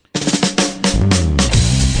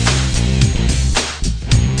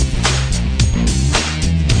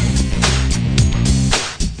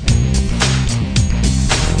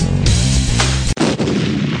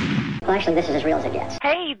this is as real as it gets.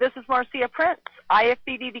 Hey, this is Marcia Prince,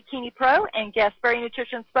 IFBB Bikini Pro and Guest Berry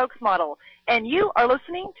Nutrition spokesmodel, and you are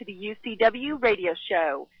listening to the UCW radio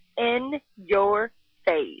show, In Your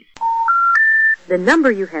Face. The number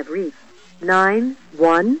you have reached,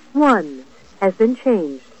 911, has been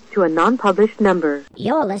changed to a non-published number.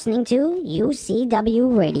 You're listening to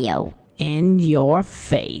UCW Radio. In your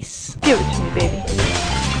face. Give it to me, baby.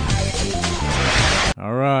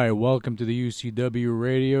 All right, welcome to the UCW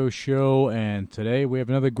radio show, and today we have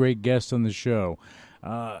another great guest on the show.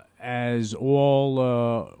 As all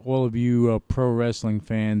of you pro wrestling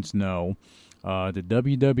fans know, the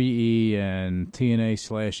WWE and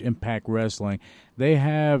TNA / Impact Wrestling, they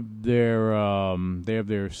have their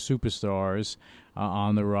superstars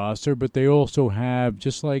on the roster, but they also have,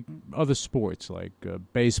 just like other sports like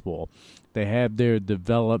baseball, they have their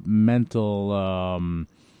developmental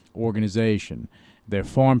organization, their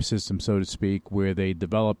farm system, so to speak, where they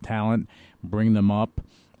develop talent, bring them up,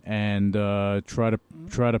 and try to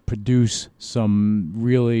produce some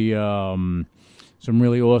really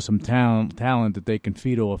awesome talent that they can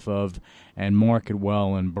feed off of and market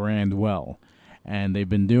well and brand well. And they've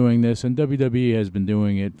been doing this, and WWE has been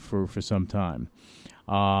doing it for some time.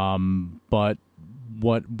 But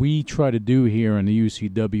what we try to do here on the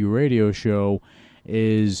UCW radio show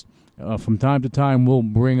is, from time to time, we'll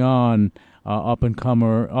bring on up and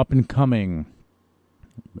coming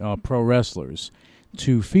pro wrestlers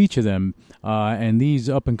to feature them, and these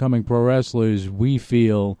up and coming pro wrestlers we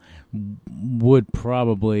feel would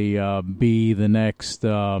probably be the next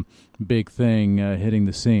big thing hitting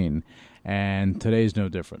the scene. And today's no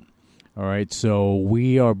different. All right, so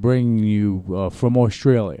we are bringing you from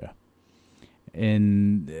Australia,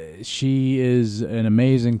 and she is an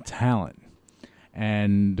amazing talent.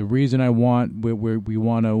 And the reason we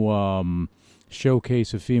want to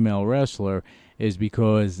showcase a female wrestler is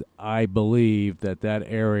because I believe that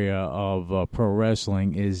area of pro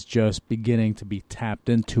wrestling is just beginning to be tapped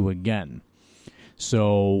into again.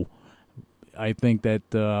 So I think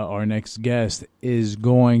that our next guest is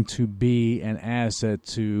going to be an asset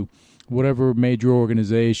to whatever major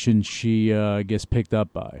organization she gets picked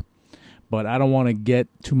up by. But I don't want to get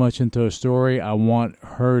too much into her story. I want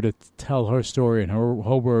her to tell her story in her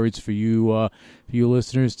words for you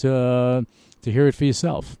listeners to hear it for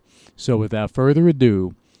yourself. So without further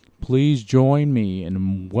ado, please join me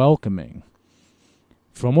in welcoming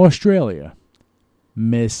from Australia,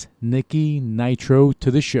 Miss Niki Nitro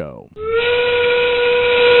to the show.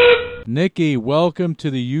 Niki, welcome to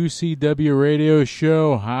the UCW radio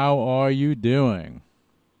show. How are you doing?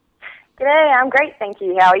 G'day, I'm great, thank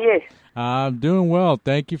you. How are you? I'm doing well.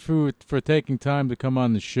 Thank you for taking time to come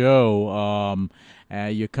on the show.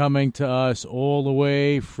 You're coming to us all the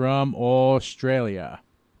way from Australia.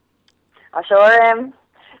 I sure am.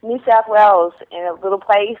 New South Wales, in a little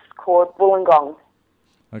place called Wollongong.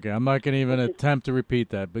 Okay, I'm not going to even attempt to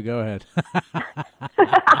repeat that, but go ahead.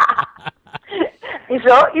 You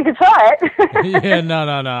sure? You can try it. Yeah, no.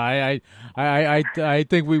 I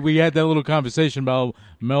think we had that little conversation about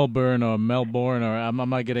Melbourne, or I'm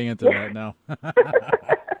not getting into that now.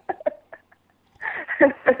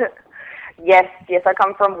 Yes, I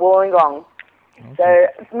come from Wollongong. Okay. So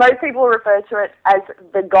most people refer to it as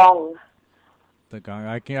the Gong. The Gong.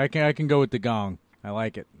 I can go with the Gong. I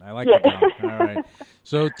like it. I like the Gong. All right.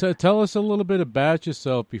 So tell us a little bit about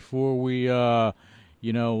yourself before we go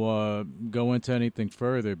into anything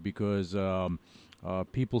further, because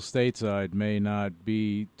people stateside may not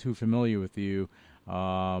be too familiar with you,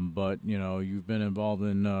 but you've been involved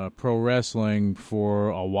in pro wrestling for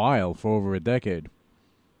a while, for over a decade.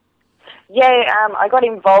 Yeah, I got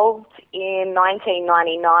involved in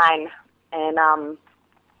 1999, and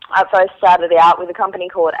I first started out with a company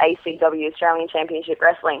called ACW, Australian Championship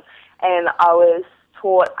Wrestling, and I was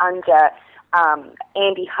taught under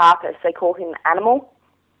Andy Harpus. They call him Animal.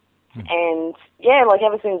 And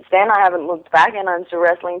ever since then, I haven't looked back, and I'm still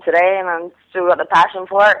wrestling today, and I'm still got the passion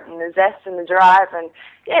for it, and the zest and the drive, and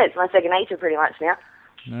it's my second nature pretty much now.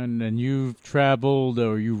 And you've traveled,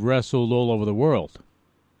 or you've wrestled all over the world.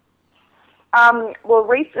 Well,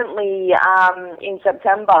 recently, in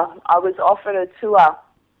September, I was offered a tour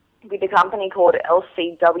with a company called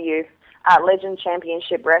LCW, Legend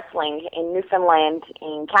Championship Wrestling, in Newfoundland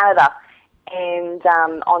in Canada. And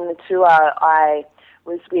on the tour, I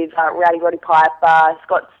was with Rowdy Roddy Piper,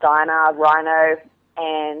 Scott Steiner, Rhino,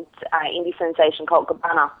 and indie sensation Colt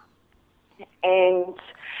Cabana. And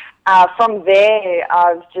from there,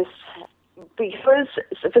 I've just, because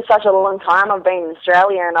for such a long time I've been in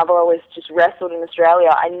Australia and I've always just wrestled in Australia,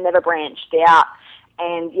 I never branched out.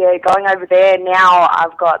 And yeah, going over there now,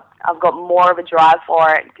 I've got more of a drive for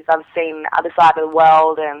it because I've seen the other side of the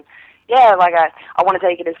world, and yeah, like I want to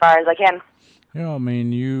take it as far as I can. Yeah, I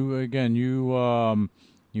mean, you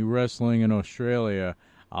wrestling in Australia,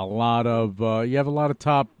 you have a lot of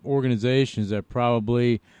top organizations that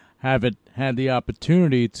probably haven't had the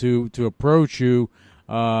opportunity to approach you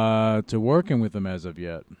to working with them as of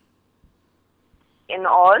yet. In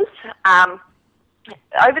Oz,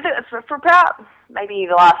 for about maybe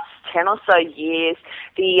the last 10 or so years,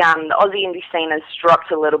 the Aussie indie scene has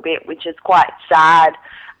dropped a little bit, which is quite sad.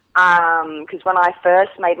 Because when I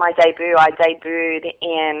first made my debut, I debuted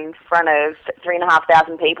in front of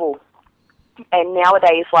 3,500 people. And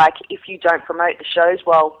nowadays, like, if you don't promote the shows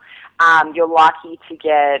well, you're lucky to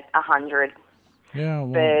get 100. Yeah,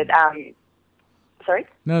 well, but, sorry?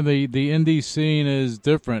 No, the indie scene is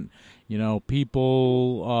different. You know,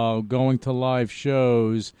 people going to live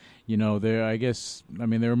shows, you know,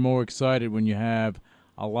 they're more excited when you have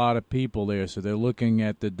a lot of people there. So they're looking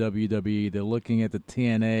at the WWE, they're looking at the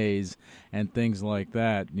TNAs and things like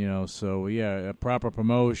that, you know. So, yeah, a proper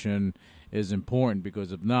promotion is important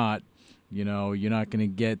because if not, you know, you're not going to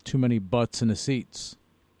get too many butts in the seats.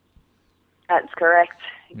 That's correct.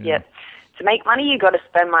 Yeah. Yep. To make money, you got to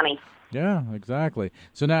spend money. Yeah, exactly.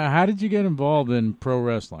 So now, how did you get involved in pro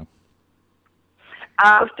wrestling?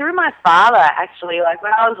 Through my father, actually. Like,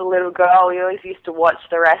 when I was a little girl, we always used to watch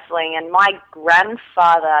the wrestling, and my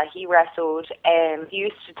grandfather, he wrestled, and he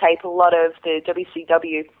used to tape a lot of the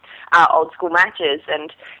WCW old school matches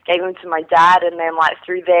and gave them to my dad, and then, like,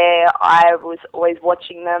 through there, I was always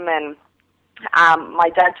watching them, and my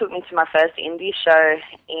dad took me to my first indie show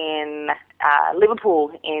in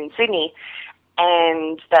Liverpool in Sydney,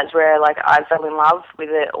 and that's where, like, I fell in love with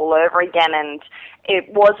it all over again. And it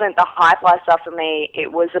wasn't the high fly stuff for me.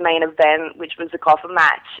 It was the main event, which was the coffin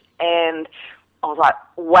match. And I was like,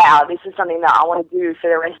 wow, this is something that I want to do for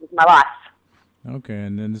the rest of my life. Okay,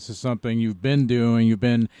 and then this is something you've been doing. You've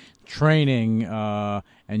been training, and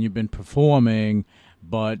you've been performing,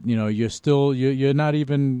 but you know you're not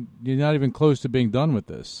even close to being done with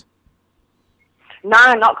this.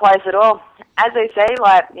 No, not close at all. As they say,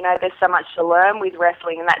 like, you know, there's so much to learn with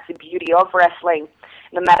wrestling, and that's the beauty of wrestling.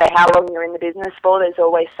 No matter how long you're in the business for, there's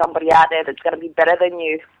always somebody out there that's going to be better than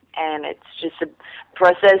you. And it's just a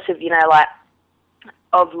process of, you know, like,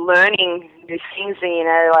 of learning new things and, you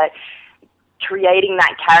know, like, creating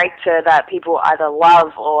that character that people either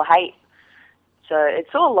love or hate. So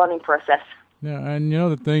it's all a learning process. Yeah, and you know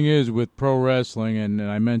the thing is with pro wrestling, and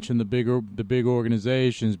I mentioned the big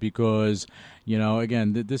organizations because you know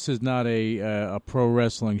again this is not a pro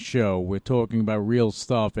wrestling show. We're talking about real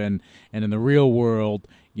stuff, and in the real world,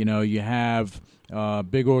 you know, you have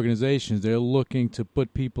big organizations. They're looking to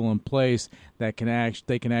put people in place that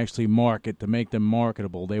they can actually market to make them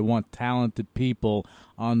marketable. They want talented people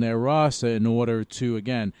on their roster in order to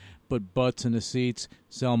again put butts in the seats,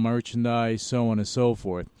 sell merchandise, so on and so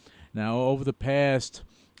forth. Now, over the past,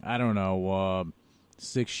 I don't know,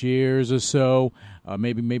 6 years or so,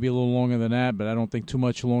 maybe a little longer than that, but I don't think too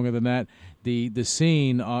much longer than that, the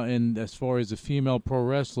scene in as far as the female pro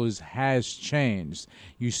wrestlers has changed.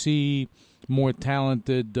 You see more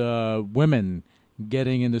talented women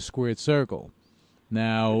getting in the squared circle.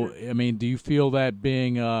 Now, I mean, do you feel that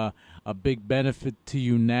being a big benefit to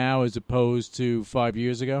you now as opposed to 5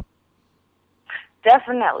 years ago?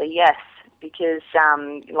 Definitely, yes. Because,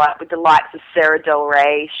 like, with the likes of Sarah Del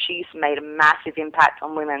Rey, she's made a massive impact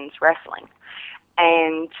on women's wrestling.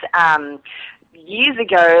 And years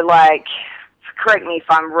ago, like, correct me if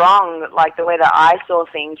I'm wrong, like, the way that I saw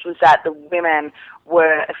things was that the women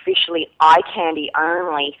were officially eye candy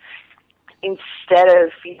only instead of,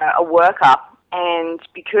 you know, a worker. And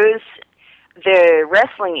because the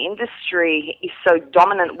wrestling industry is so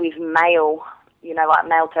dominant with male, you know, like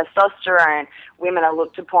male testosterone, women are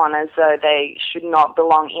looked upon as though they should not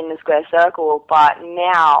belong in the square circle. But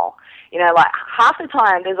now, you know, like half the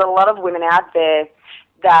time there's a lot of women out there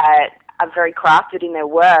that are very crafted in their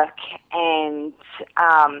work and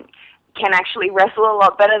can actually wrestle a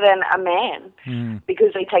lot better than a man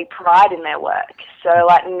because they take pride in their work. So,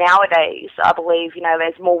 like, nowadays, I believe, you know,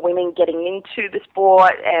 there's more women getting into the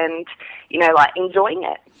sport and, you know, like, enjoying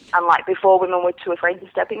it. Unlike before, women were too afraid to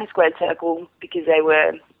step in a squared circle because they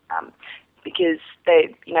were,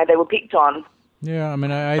 they were picked on. Yeah, I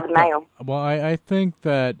mean, I think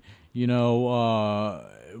that, you know,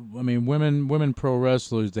 I mean, women pro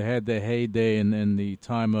wrestlers, they had their heyday in the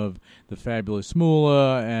time of the Fabulous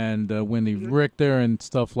Moolah and Wendy Richter and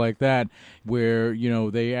stuff like that, where, you know,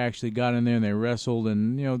 they actually got in there and they wrestled,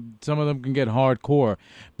 and, you know, some of them can get hardcore.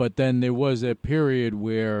 But then there was a period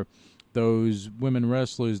where those women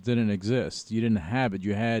wrestlers didn't exist. You didn't have it.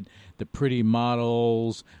 You had the pretty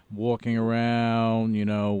models walking around,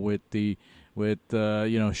 with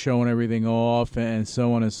showing everything off and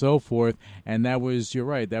so on and so forth. And that was, you're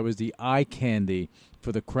right, that was the eye candy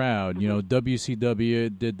for the crowd.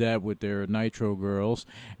 WCW did that with their Nitro girls,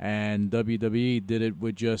 and WWE did it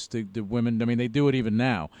with just the women. I mean, they do it even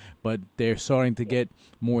now, but they're starting to get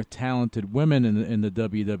more talented women in the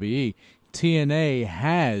WWE. TNA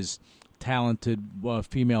has talented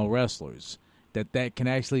female wrestlers that can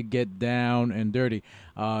actually get down and dirty.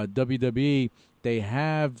 WWE, they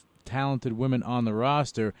have talented women on the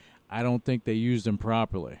roster. I don't think they use them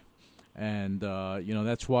properly. And,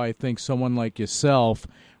 that's why I think someone like yourself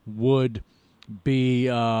would be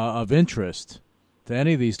of interest to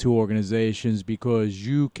any of these two organizations, because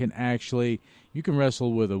you can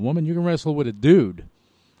wrestle with a woman, you can wrestle with a dude.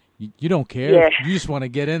 You don't care. Yeah. You just want to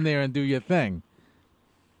get in there and do your thing.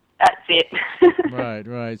 That's it.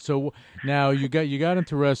 Right. So now you got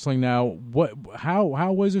into wrestling. Now,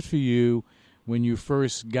 how was it for you when you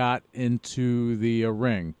first got into the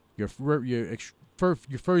ring? Your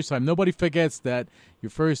first time. Nobody forgets that.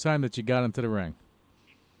 Your first time that you got into the ring.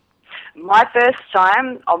 My first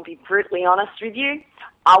time, I'll be brutally honest with you,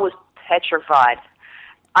 I was petrified.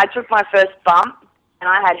 I took my first bump, and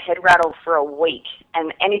I had head rattle for a week.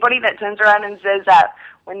 And anybody that turns around and says that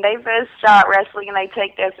when they first start wrestling and they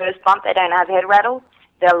take their first bump, they don't have head rattle,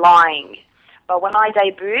 they're lying. But when I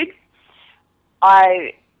debuted,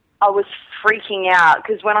 I was freaking out,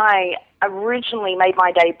 because when I originally made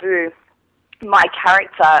my debut, my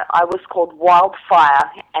character, I was called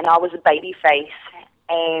Wildfire, and I was a babyface,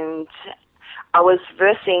 and I was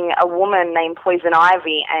versing a woman named Poison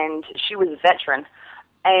Ivy, and she was a veteran.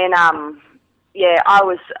 And I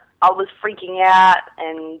was freaking out,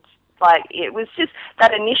 and it was just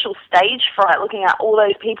that initial stage fright, looking at all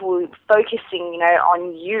those people focusing,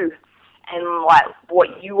 on you and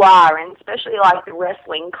what you are, and especially the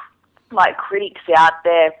wrestling critics out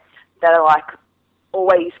there that are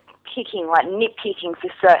always nitpicking for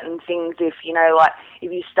certain things, if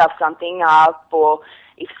you stuff something up, or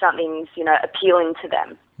if something's appealing to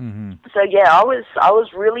them. Mm-hmm. So I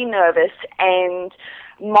was really nervous, and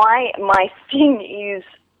my thing is,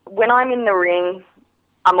 when I'm in the ring,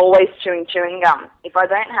 I'm always chewing gum. If I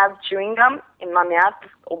don't have chewing gum in my mouth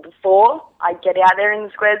or before I get out there in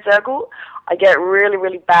the squared circle, I get really,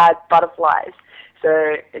 really bad butterflies.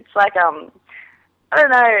 So it's I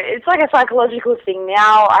don't know, it's like a psychological thing.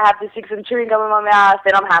 Now I have to stick some chewing gum in my mouth,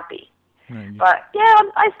 then I'm happy. Right. But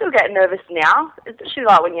I still get nervous now, especially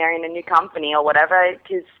when you're in a new company or whatever,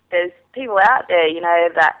 because there's people out there,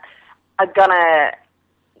 that are gonna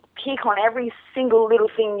pick on every single little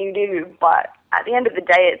thing you do. But at the end of the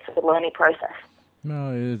day, it's a learning process.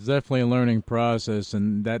 No, it's definitely a learning process,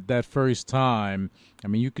 and that first time, I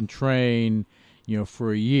mean, you can train,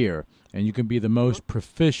 for a year, and you can be the most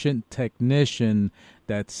proficient technician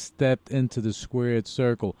that stepped into the squared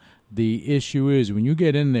circle. The issue is, when you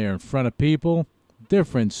get in there in front of people,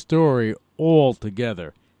 different story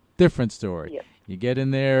altogether. Different story. Yep. You get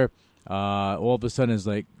in there, all of a sudden it's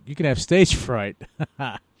like you can have stage fright.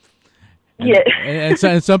 And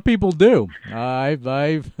some people do. I've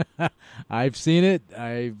seen it.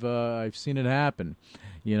 I've seen it happen.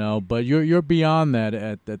 But you're beyond that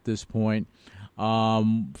at this point.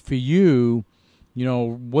 For you,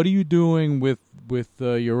 what are you doing with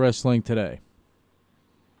your wrestling today?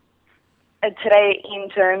 Today, in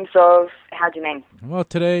terms of, how do you mean? Well,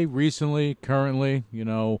 today, recently, currently,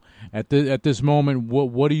 at this moment,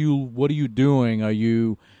 what are you doing? Are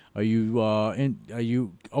you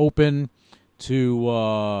open to?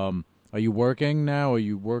 Are you working now? Are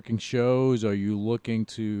you working shows? Are you looking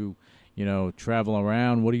to, travel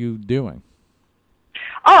around? What are you doing?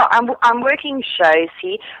 Oh, I'm working shows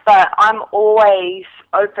here, but I'm always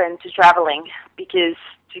open to traveling, because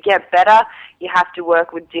to get better, you have to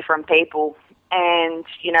work with different people, and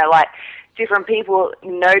different people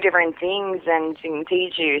know different things and can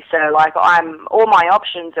teach you. So all my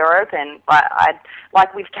options are open. But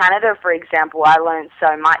with Canada, for example, I learned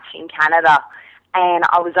so much in Canada, and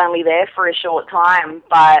I was only there for a short time,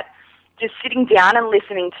 but just sitting down and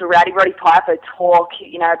listening to Rowdy Roddy Piper talk,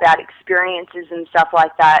 about experiences and stuff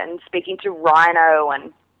like that, and speaking to Rhino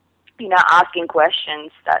and, asking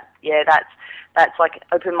questions, that's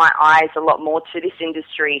opened my eyes a lot more to this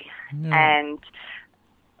industry. Yeah. And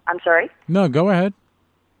I'm sorry? No, go ahead.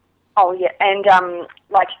 Oh yeah, and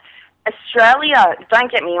Australia,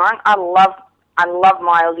 don't get me wrong, I love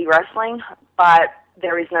my Aussie wrestling, but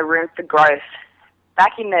there is no room for growth.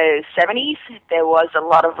 Back in the 70s, there was a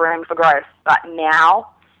lot of room for growth, but now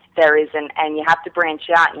there isn't, and you have to branch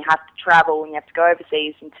out, and you have to travel, and you have to go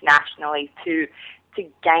overseas internationally to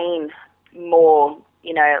gain more,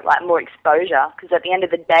 like more exposure. Because at the end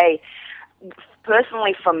of the day,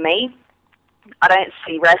 personally for me, I don't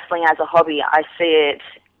see wrestling as a hobby. I see it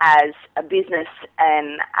as a business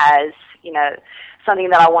and as, something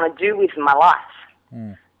that I want to do with my life.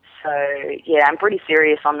 Mm. So, yeah, I'm pretty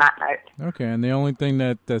serious on that note. Okay, and the only thing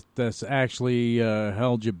that's actually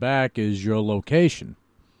held you back is your location.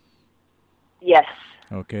 Yes.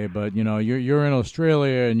 Okay, but, you're in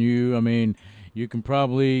Australia, and you can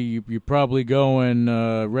probably you probably go and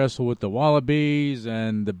wrestle with the wallabies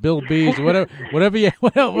and the bilbies, whatever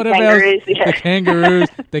kangaroos, else, the kangaroos,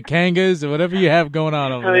 the kangas, whatever you have going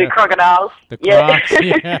on over there. The crocodiles, the crocs,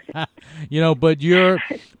 yeah. But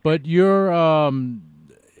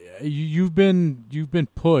you've been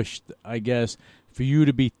pushed, I guess, for you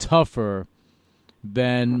to be tougher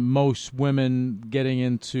than most women getting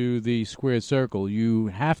into the squared circle. You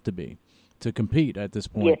have to be to compete at this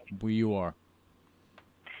point where you are.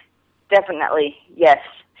 Definitely, yes.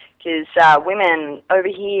 Because women over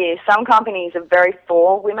here, some companies are very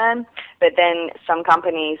for women, but then some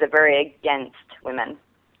companies are very against women.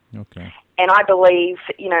 Okay. And I believe,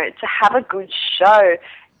 to have a good show,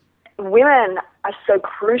 women are so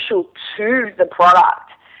crucial to the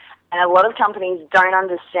product. And a lot of companies don't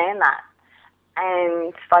understand that.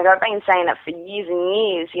 And like I've been saying it for years and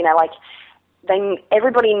years,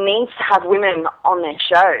 everybody needs to have women on their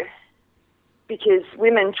show. Because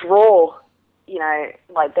women draw,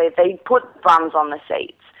 they put bums on the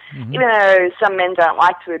seats. Mm-hmm. Even though some men don't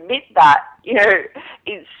like to admit that,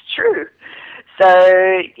 it's true.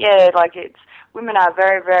 So, yeah, women are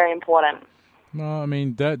very, very important. Well,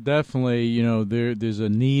 definitely, there's a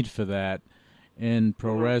need for that in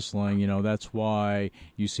pro wrestling. That's why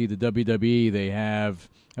you see the WWE, they have,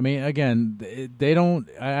 again,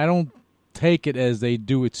 I don't take it as they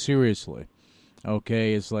do it seriously.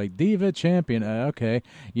 Okay, it's like Diva Champion, okay,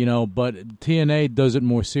 but TNA does it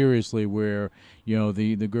more seriously where,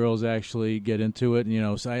 the girls actually get into it,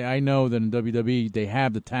 so I know that in WWE they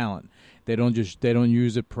have the talent. They don't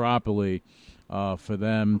use it properly for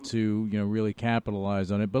them to, really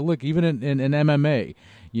capitalize on it. But look, even in MMA,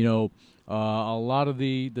 a lot of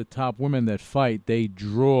the top women that fight, they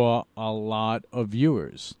draw a lot of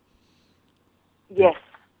viewers. Yes.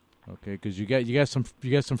 Okay, because you got some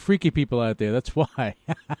freaky people out there. That's why.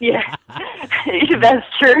 Yeah, that's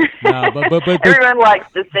true. No, but everyone likes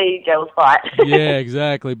to see girls fight. Yeah,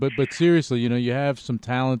 exactly. But seriously, you have some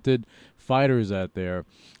talented fighters out there,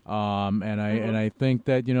 and I think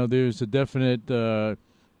that there's a definite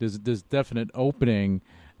there's definite opening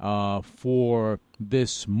for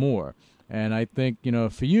this more, and I think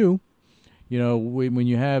for you, when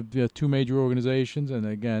you have two major organizations, and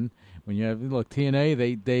again. When you have TNA,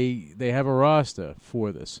 they have a roster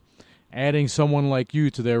for this. Adding someone like you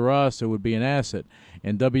to their roster would be an asset.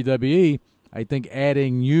 And WWE, I think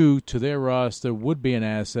adding you to their roster would be an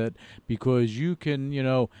asset because you can,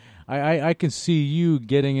 I can see you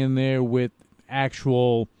getting in there with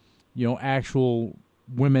actual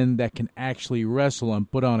women that can actually wrestle and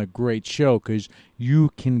put on a great show because you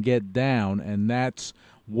can get down, and that's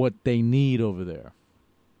what they need over there.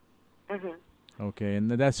 Mm-hmm. Okay, and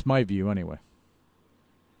that's my view anyway.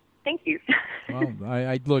 Thank you. Well,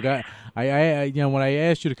 I when I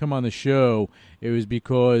asked you to come on the show, it was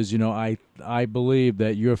because I believe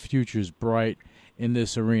that your future's bright in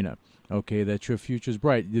this arena. Okay, that your future's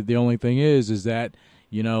bright. The only thing is that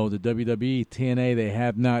the WWE, TNA, they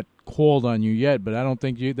have not called on you yet, but I don't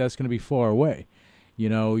think that's going to be far away.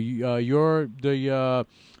 You're the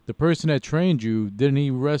person that trained you. Didn't he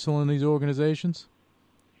wrestle in these organizations?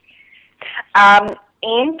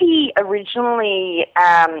 Andy originally,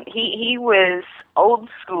 he was old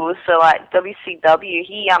school, so like WCW.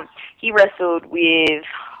 He wrestled with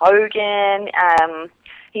Hogan.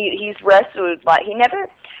 He's wrestled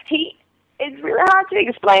it's really hard to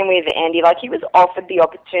explain with Andy. He was offered the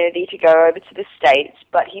opportunity to go over to the States,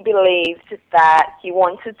 but he believed that he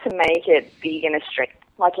wanted to make it big in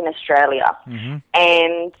Australia. Mm-hmm.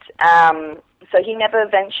 And so he never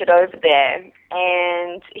ventured over there,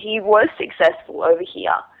 and he was successful over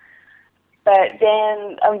here. But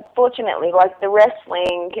then, unfortunately, the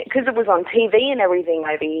wrestling, because it was on TV and everything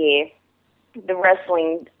over here, the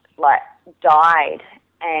wrestling, died.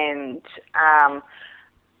 And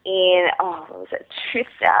in, what was it,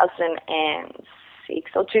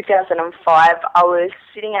 2006 or 2005, I was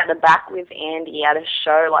sitting at the back with Andy at a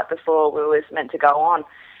show, before we was meant to go on,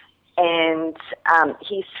 and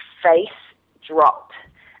his face dropped,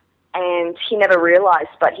 and he never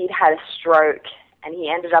realized, but he'd had a stroke, and he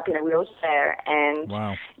ended up in a wheelchair. And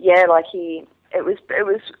wow. yeah, like it was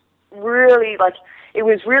really like it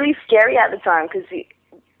was really scary at the time because he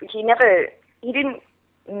didn't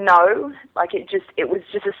know, like it was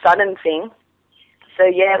just a sudden thing. So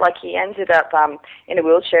yeah, like he ended up in a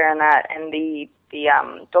wheelchair and that, and the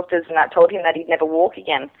doctors and that told him that he'd never walk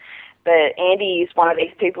again. But Andy is one of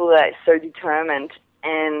these people that is so determined,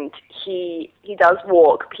 and he does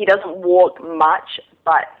walk. He doesn't walk much,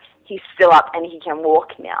 but he's still up and he can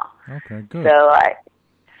walk now. Okay, good. So I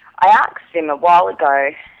asked him a while ago,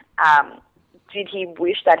 did he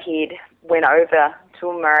wish that he'd went over to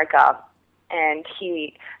America, and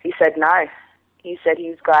he said no. He said he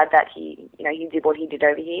was glad that he did what he did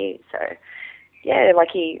over here. So yeah, like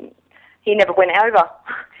he never went over.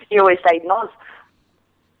 He always stayed in Oz.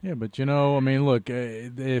 Yeah, but I mean, look,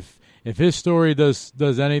 if his story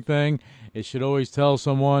does anything, it should always tell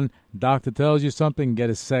someone. Doctor tells you something, get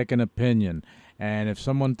a second opinion. And if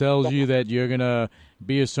someone tells you that you're gonna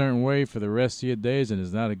be a certain way for the rest of your days, and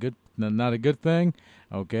it's not a good thing,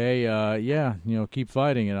 okay, keep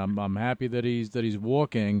fighting. And I'm happy that he's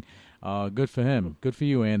walking. Good for him. Good for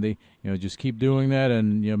you, Andy. Just keep doing that,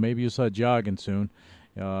 and maybe you'll start jogging soon.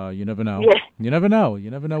 You never know. Yeah. You never know.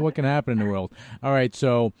 You never know what can happen in the world. All right,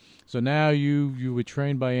 so now you were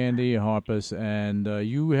trained by Andy Harpus, and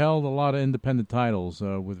you held a lot of independent titles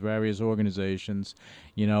with various organizations,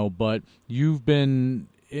 but you've been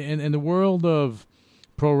in the world of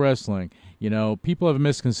pro wrestling. People have a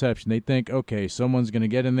misconception. They think, okay, someone's going to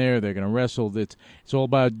get in there, they're going to wrestle. It's all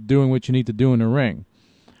about doing what you need to do in the ring.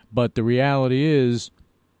 But the reality is,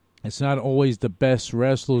 it's not always the best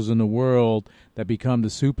wrestlers in the world that become the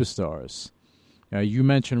superstars. You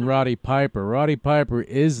mentioned Roddy Piper. Roddy Piper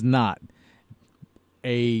is not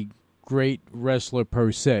a great wrestler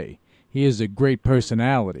per se. He is a great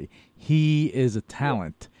personality. He is a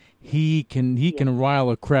talent. He can rile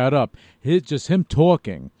a crowd up. Just him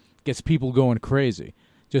talking gets people going crazy.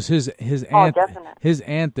 Just his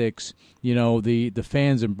antics, the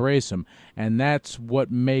fans embrace him, and that's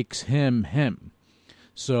what makes him him.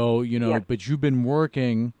 So, but you've been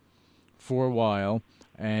working for a while,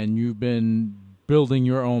 and you've been building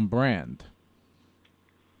your own brand.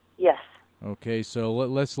 Yes. Okay, so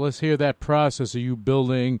let's hear that process of you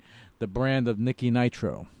building the brand of Niki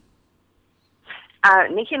Nitro.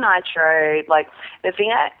 Niki Nitro, like the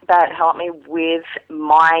thing that helped me with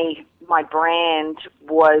my brand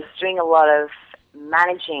was doing a lot of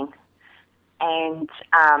managing, and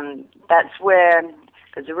that's where,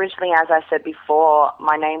 because originally, as I said before,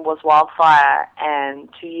 my name was Wildfire, and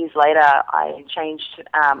 2 years later I changed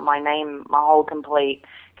my name, my whole complete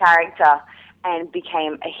character, and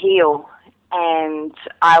became a heel. And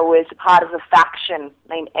I was part of a faction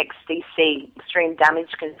named XDC, Extreme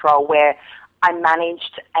Damage Control, where I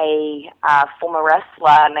managed a former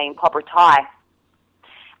wrestler named Cobra Ty.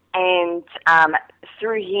 And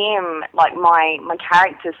through him, like my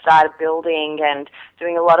character started building and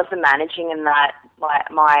doing a lot of the managing and that. Like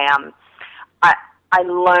I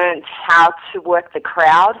learned how to work the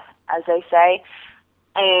crowd, as they say,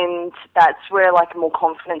 and that's where like more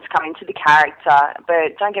confidence come into the character.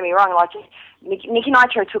 But don't get me wrong, like Niki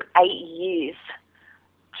Nitro took 8 years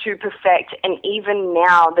to perfect, and even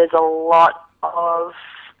now there's a lot of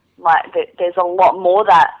there's a lot more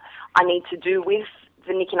that I need to do with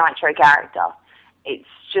the Niki Nitro character. It's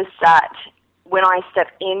just that when I step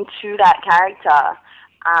into that character,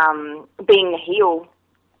 being a heel,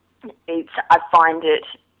 I find it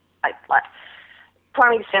like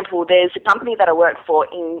prime example. There's a company that I work for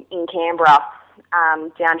in Canberra,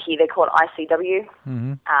 down here. They're called ICW,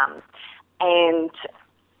 mm-hmm. And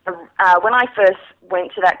when I first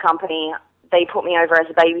went to that company, they put me over as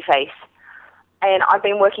a babyface. And I've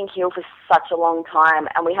been working heel for such a long time,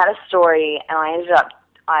 and we had a story, and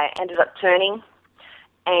I ended up turning,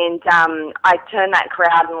 and I turned that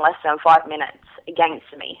crowd in less than 5 minutes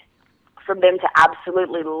against me, from them to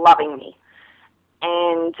absolutely loving me.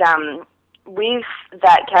 And with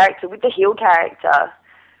that character, with the heel character,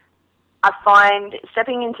 I find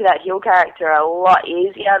stepping into that heel character a lot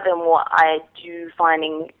easier than what I do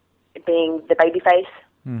finding being the babyface,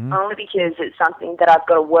 mm-hmm. only because it's something that I've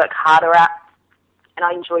got to work harder at. And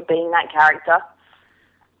I enjoy being that character.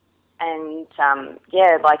 And,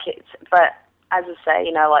 but as I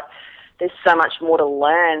say, like, there's so much more to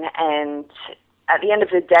learn. And at the end of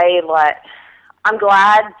the day, like, I'm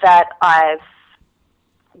glad that I've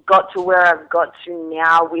got to where I've got to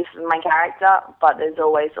now with my character, but there's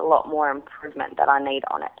always a lot more improvement that I need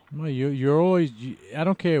on it. Well, you're always, I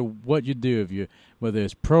don't care what you do, whether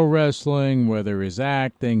it's pro wrestling, whether it's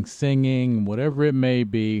acting, singing, whatever it may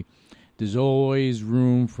be, there's always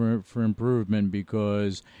room for improvement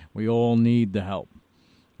because we all need the help.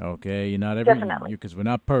 Okay, Definitely. because we're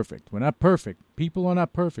not perfect. We're not perfect. People are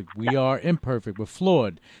not perfect. We are imperfect. We're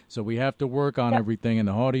flawed. So we have to work on everything, and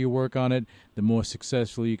the harder you work on it, the more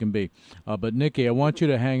successful you can be. But Nikki, I want you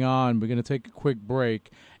to hang on. We're going to take a quick break,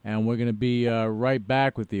 and we're going to be right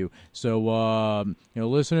back with you. So,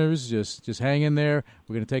 listeners, just hang in there.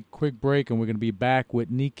 We're going to take a quick break, and we're going to be back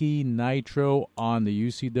with Niki Nitro on the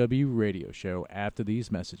UCW radio show after these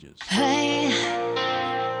messages. Hey,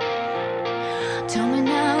 tell me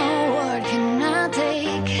now, what can I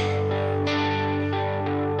take?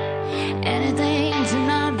 Anything to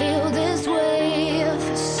not feel this way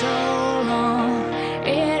for so long.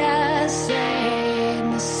 It has stayed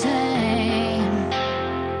the same.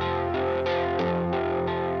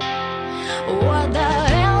 What the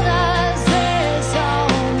hell does this all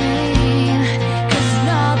mean? 'Cause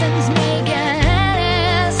nothing's making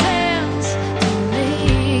any sense to me.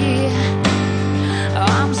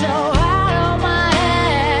 I'm so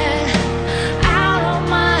out of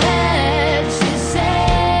my head, she said.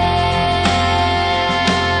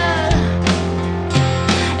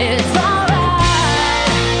 It's alright,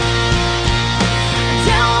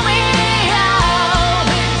 tell me I'll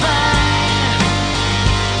be fine.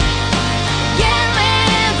 Get me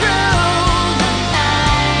through the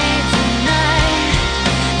night tonight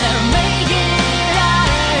and make it out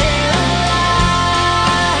of here alive.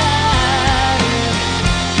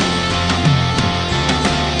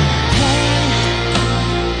 Hey,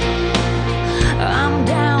 I'm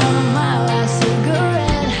down on my last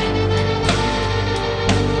cigarette,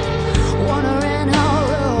 wondering how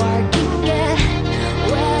low I can get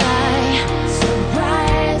when I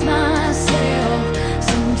surprise myself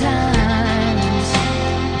sometimes.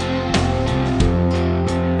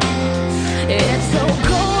 It's so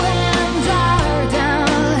cold and dark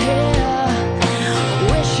down here.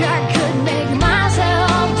 Wish I could make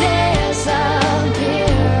myself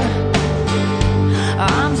disappear.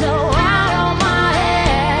 I'm so out of my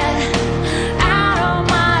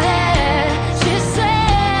head, she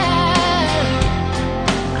said.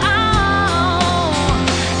 Oh,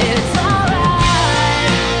 it's alright,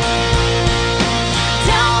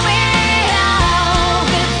 tell me I'll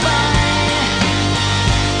be fine.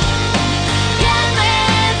 Get me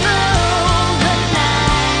through the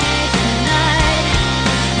night tonight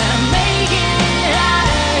and make it out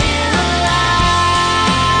of here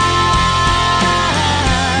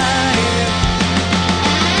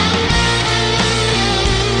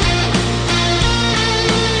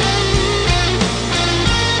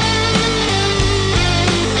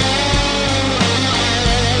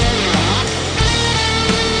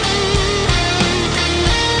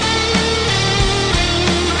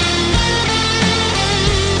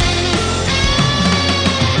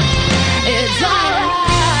It's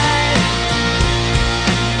alright,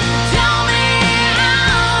 tell me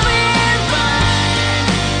I'll be fine.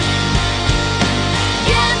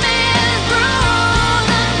 Get me through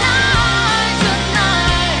the night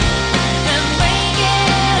tonight and make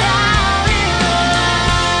it out here alive.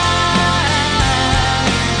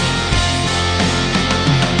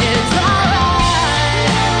 It's alright,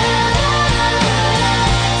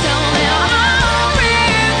 tell me I'll be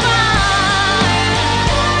fine.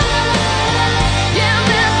 Get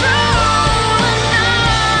me through the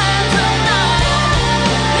night tonight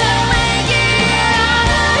and make it out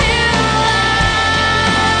of here alive.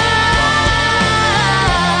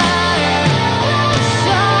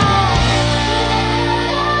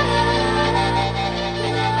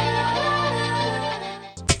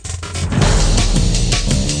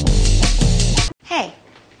 Hey,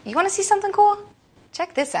 you want to see something cool?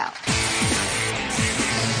 Check this out.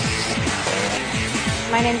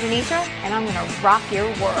 My name's Nitro, and I'm gonna rock your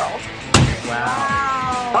world.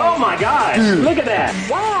 Oh my God! Look at that!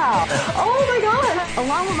 Wow! Oh my God!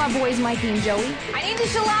 Along with my boys Mikey and Joey, I need the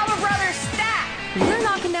Shalava Brothers stack. We're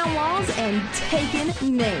knocking down walls and taking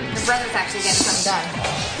names. The brothers actually getting something done,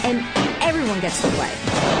 and everyone gets to play.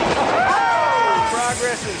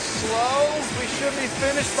 Progress is slow. We should be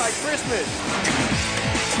finished by Christmas.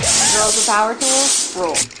 Girls with power tools,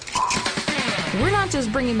 rule. We're not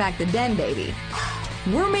just bringing back the den, baby.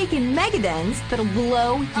 We're making mega dens that'll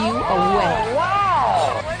blow you away.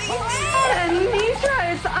 Wow!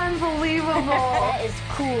 Nitra, it's unbelievable. That is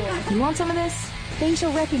cool. You want some of this?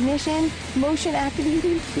 Facial recognition, motion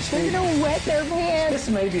activating. They're gonna wet their pants. This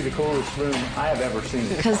may be the coolest room I have ever seen.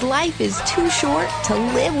 Because life is too short to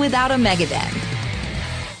live without a mega den.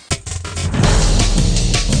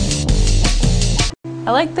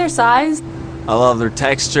 I like their size, I love their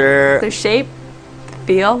texture, their shape,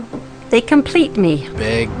 feel. They complete me.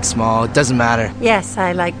 Big, small, it doesn't matter. Yes,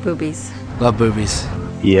 I like boobies. Love boobies.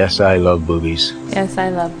 Yes, I love boobies. Yes, I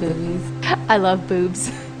love boobies. I love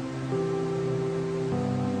boobs.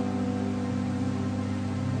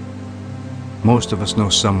 Most of us know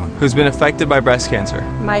someone who's been affected by breast cancer.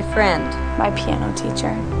 My friend. My piano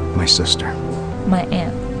teacher. My sister. My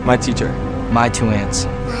aunt. My teacher. My 2 aunts.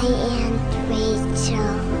 My Aunt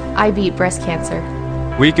Rachel. I beat breast cancer.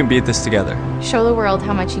 We can beat this together. Show the world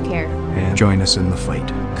how much you care. And join us in the fight.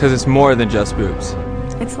 Because it's more than just boobs.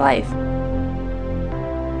 It's life.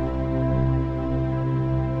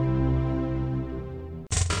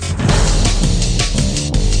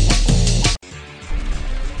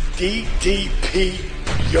 DDP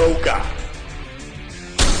Yoga.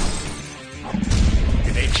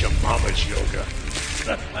 It ain't your mama's yoga.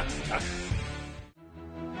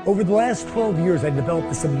 Over the last 12 years, I developed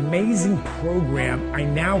this amazing program I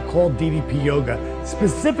now call DDP Yoga,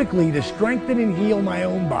 specifically to strengthen and heal my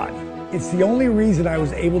own body. It's the only reason I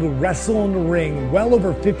was able to wrestle in the ring well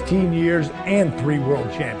over 15 years and 3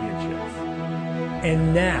 world championships.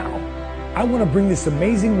 And now, I want to bring this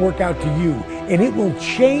amazing workout to you, and it will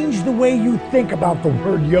change the way you think about the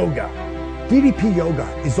word yoga. DDP Yoga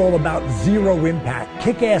is all about zero impact,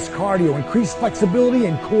 kick-ass cardio, increased flexibility,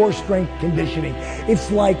 and core strength conditioning.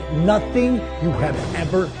 It's like nothing you have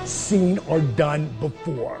ever seen or done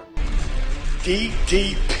before.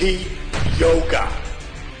 DDP Yoga.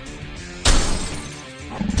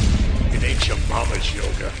 It ain't your mama's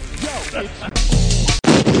yoga.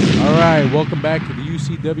 All right, welcome back to the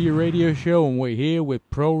UCW radio show, and we're here with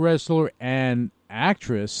pro wrestler and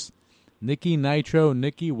actress Niki Nitro.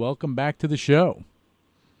 Niki, welcome back to the show.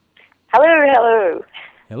 Hello.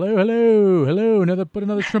 Hello. Put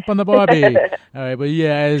another shrimp on the barbie. All right, but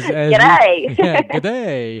yeah, as G'day.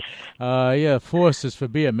 G'day. Yeah, forces for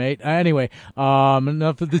beer, mate. Anyway,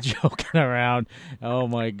 enough of the joking around. Oh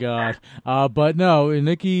my God. But no,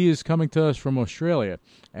 Niki is coming to us from Australia,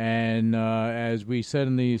 and as we said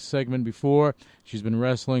in the segment before, she's been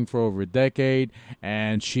wrestling for over a decade,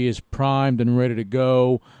 and she is primed and ready to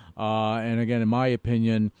go. And again, in my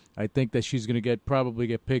opinion, I think that she's going to probably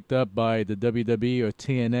get picked up by the WWE or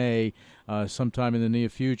TNA sometime in the near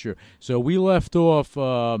future. So we left off,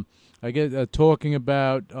 talking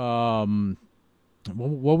about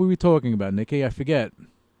what were we talking about, Niki? I forget.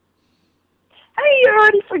 Hey, you've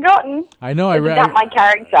already forgotten. I know. It's about my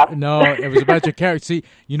character. No, it was about your character. See,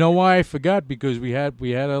 you know why I forgot? Because we had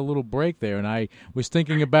a little break there, and I was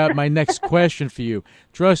thinking about my next question for you.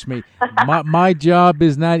 Trust me, my job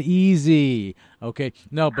is not easy. Okay,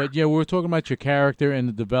 no, but yeah, we were talking about your character and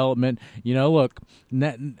the development. You know, look,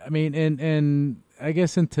 I mean, and I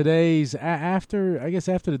guess in today's after the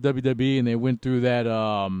WWE and they went through that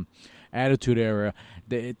Attitude Era,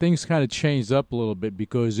 things kind of changed up a little bit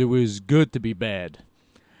because it was good to be bad.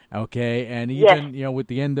 Okay, and even with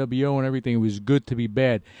the NWO and everything, it was good to be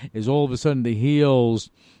bad. Is all of a sudden the heels,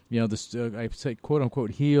 I say quote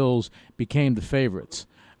unquote heels became the favorites.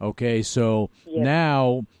 Okay, so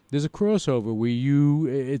now there's a crossover where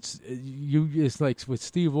it's like with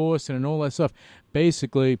Steve Austin and all that stuff.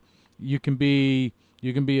 Basically, you can be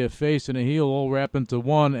a face and a heel all wrapped into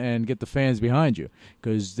one and get the fans behind you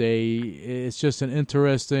because it's just an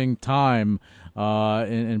interesting time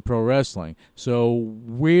in pro wrestling. So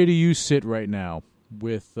where do you sit right now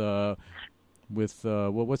with what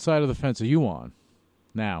side of the fence are you on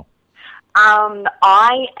now?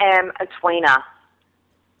 I am a tweener.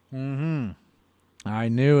 Mm-hmm. I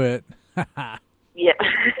knew it. Yeah.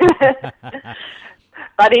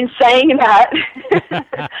 But in saying that,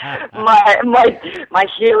 my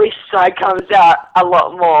heelish side comes out a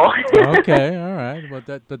lot more. Okay, all right.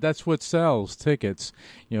 But that's what sells tickets.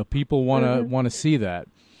 People want to see that.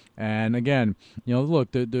 And again,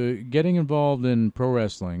 look, the getting involved in pro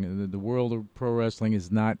wrestling, the world of pro wrestling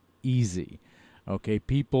is not easy. Okay,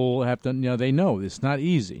 people have to, they know it's not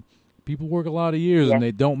easy. People work a lot of years and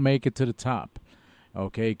they don't make it to the top.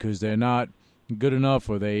 Okay, because they're not good enough,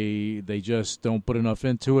 or they just don't put enough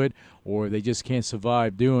into it, or they just can't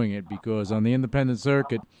survive doing it, because on the independent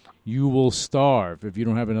circuit you will starve if you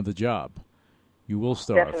don't have another job. You will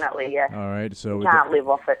starve. Definitely, yeah. All right, so you can't live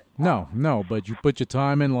off it. No, but you put your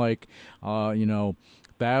time in, like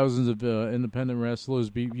thousands of independent wrestlers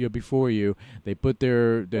before you. They put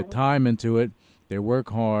their time into it. They work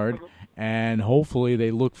hard, and hopefully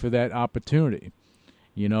they look for that opportunity.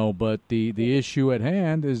 But the issue at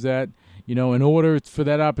hand is that in order for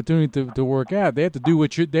that opportunity to work out, they have to do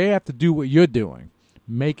what you're doing,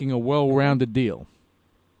 making a well-rounded deal.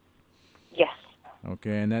 Yes.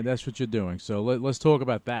 Okay, and that's what you're doing. So let's talk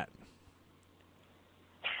about that.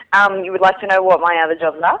 You would like to know what my other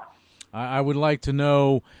jobs are? I would like to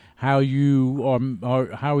know how you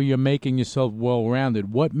are how you're making yourself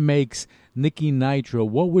well-rounded. What makes Niki Nitro?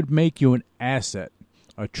 What would make you an asset,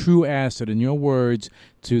 a true asset, in your words,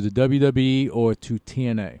 to the WWE or to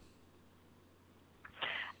TNA?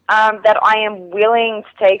 That I am willing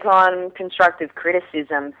to take on constructive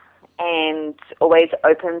criticism and always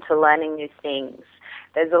open to learning new things.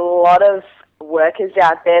 There's a lot of workers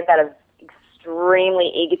out there that are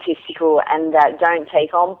extremely egotistical and that don't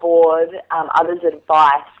take on board others'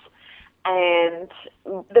 advice. And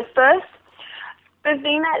the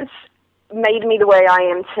thing that's made me the way I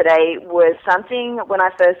am today was something when I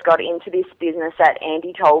first got into this business that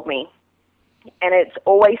Andy told me. And it's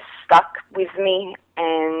always stuck with me,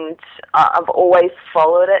 and I've always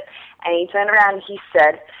followed it. And he turned around and he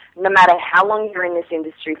said, no matter how long you're in this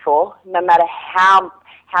industry for, no matter how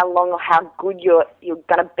long or how good you're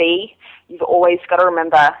going to be, you've always got to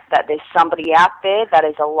remember that there's somebody out there that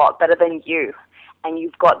is a lot better than you, and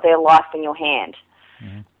you've got their life in your hand.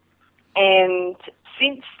 Mm-hmm. And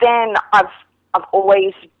since then, I've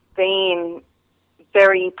always been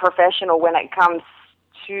very professional when it comes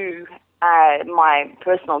to my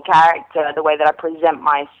personal character, the way that I present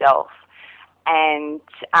myself. And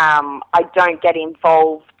I don't get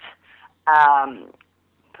involved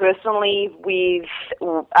personally with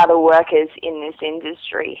other workers in this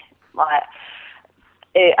industry. Like,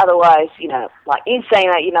 otherwise, like in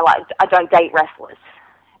saying that, like I don't date wrestlers,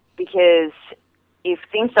 because if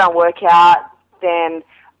things don't work out, then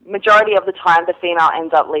majority of the time the female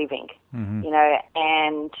ends up leaving. Mm-hmm.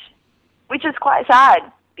 And which is quite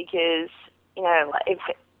sad, because like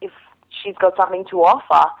if she's got something to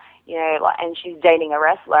offer, and she's dating a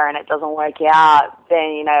wrestler and it doesn't work out,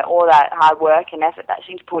 then all that hard work and effort that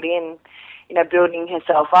she's put in, building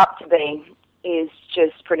herself up to be, is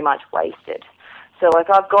just pretty much wasted. So like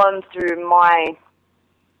I've gone through my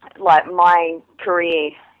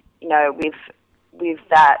career, with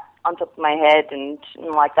that on top of my head and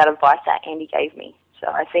like that advice that Andy gave me. So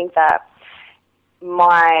I think that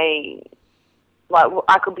I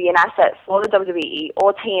could be an asset for the WWE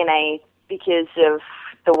or TNA because of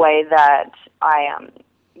the way that I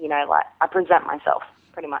I present myself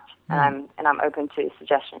pretty much, and I'm open to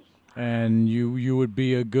suggestions. And you would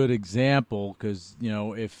be a good example, because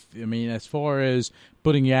as far as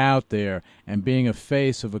putting you out there and being a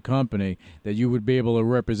face of a company, that you would be able to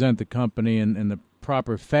represent the company in the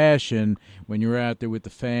proper fashion when you're out there with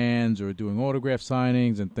the fans or doing autograph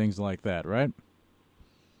signings and things like that, right?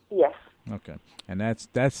 Yes. Okay, and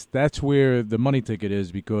that's where the money ticket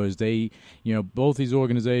is, because they, both these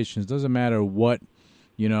organizations, doesn't matter what,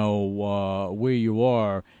 where you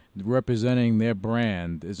are, representing their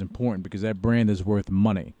brand is important, because that brand is worth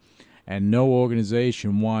money, and no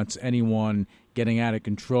organization wants anyone getting out of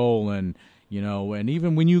control. And and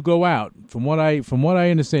even when you go out, from what I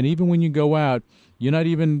understand, even when you go out, you're not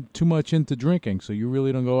even too much into drinking, so you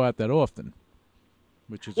really don't go out that often.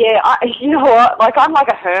 Which is you know what? Like I'm like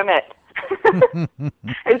a hermit.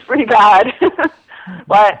 It's pretty bad.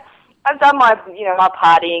 Like I've done my my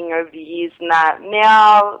partying over the years and that.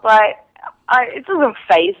 Now, like it doesn't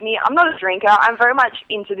faze me. I'm not a drinker. I'm very much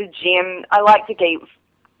into the gym. I like to keep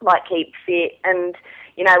fit and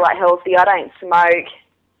like healthy. I don't smoke,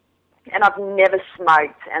 and I've never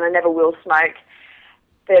smoked, and I never will smoke.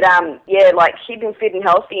 But like keeping fit and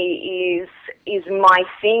healthy is my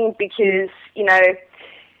thing, because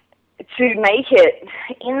to make it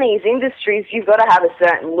in these industries, you've got to have a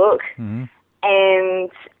certain look. Mm-hmm. And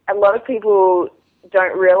a lot of people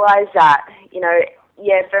don't realize that,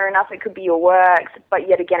 fair enough, it could be your works, but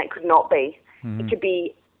yet again, it could not be. Mm-hmm. It could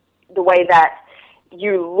be the way that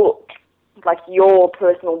you look, like your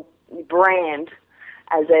personal brand,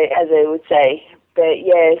 as they would say. But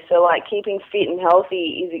so like keeping fit and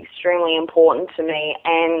healthy is extremely important to me.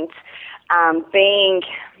 And being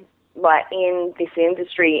like in this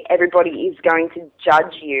industry, everybody is going to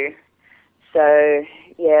judge you. So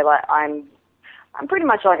like I'm pretty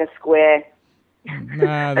much like a square.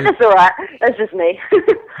 Nah, but that's all right. That's just me.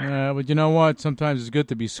 But you know what? Sometimes it's good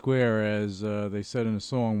to be square, as they said in a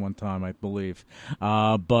song one time, I believe.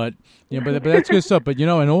 But that's good stuff. But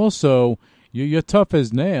and also you're tough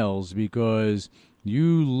as nails, because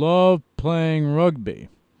you love playing rugby.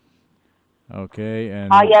 Okay,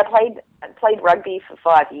 and I played rugby for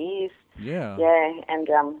 5 years. Yeah. Yeah, and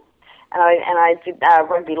I did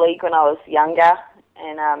rugby league when I was younger,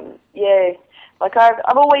 and like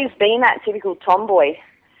I've always been that typical tomboy.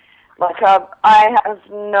 Like I have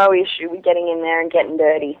no issue with getting in there and getting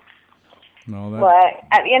dirty. No, that. But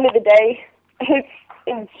at the end of the day,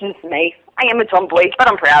 it's just me. I am a tomboy, but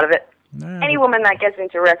I'm proud of it. Any woman that gets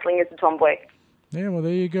into wrestling is a tomboy. Yeah, well,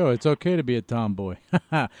 there you go. It's okay to be a tomboy,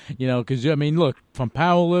 because I mean, look, from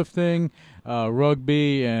powerlifting,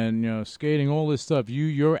 rugby, and skating, all this stuff.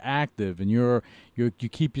 You're active and you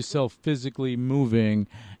keep yourself physically moving,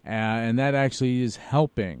 and that actually is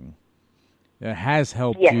helping. It has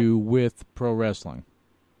helped you with pro wrestling.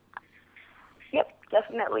 Yep,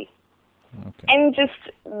 definitely. Okay. And just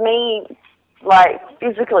me, like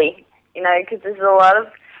physically, because there's a lot of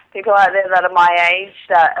people out there that are my age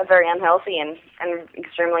that are very unhealthy and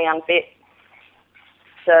extremely unfit.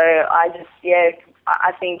 So I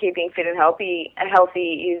think keeping fit and healthy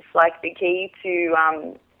is like the key to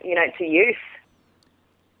to youth.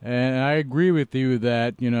 And I agree with you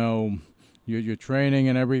that your training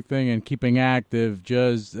and everything and keeping active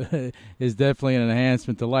just is definitely an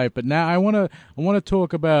enhancement to life. But now I want to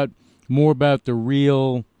talk more about the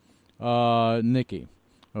real Nikki,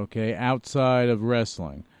 okay, outside of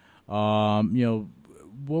wrestling.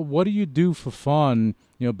 What do you do for fun?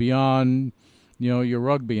 Beyond your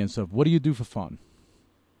rugby and stuff. What do you do for fun?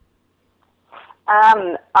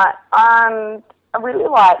 I really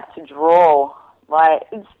like to draw. Like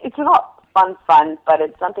it's not fun, but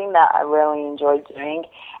it's something that I really enjoy doing,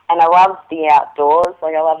 and I love the outdoors.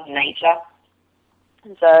 Like I love nature.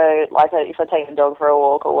 So like if I take the dog for a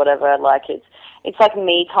walk or whatever, like it's like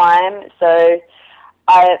me time. So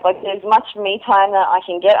I like there's much me time that I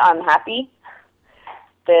can get. I'm happy.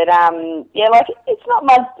 But like it's not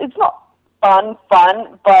fun,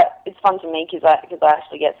 but it's fun to me because I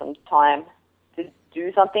actually get some time to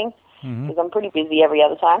do something because I'm pretty busy every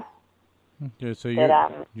other time. Okay,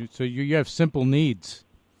 so you have simple needs.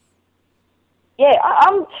 Yeah,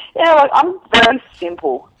 I'm very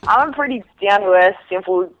simple. I'm a pretty down to earth,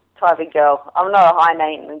 simple type of girl. I'm not a high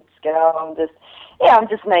maintenance girl. I'm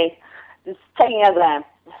just me, just taking as I am.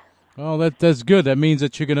 Oh, that's good. That means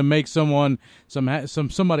that you're going to make somebody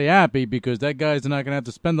happy because that guy's not going to have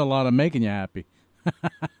to spend a lot on making you happy.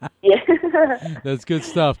 Yeah, that's good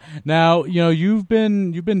stuff. Now you've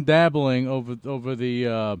been dabbling over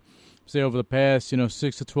the over the past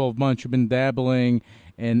 6 to 12 months. You've been dabbling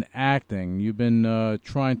in acting. You've been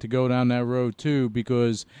trying to go down that road too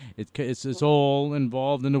because it's all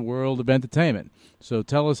involved in the world of entertainment. So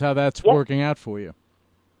tell us how that's working out for you.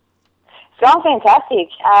 It's going fantastic.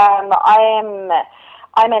 I'm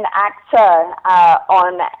an actor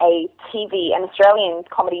on an Australian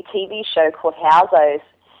comedy TV show called Housos.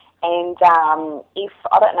 And if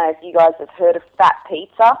I don't know if you guys have heard of Fat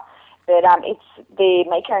Pizza, but it's the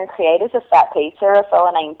maker and creators of Fat Pizza, a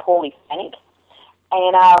fella named Paulie Fennick.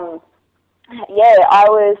 And I'm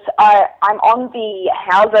on the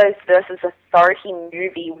Housos versus Authority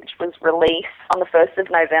movie, which was released on the 1st of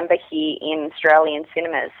November here in Australian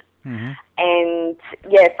cinemas. Mm-hmm. And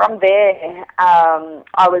from there,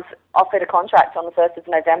 I was offered a contract on the 1st of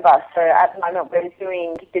November. So at the moment, we're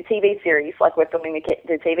doing the TV series, like we're filming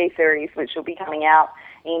the TV series, which will be coming out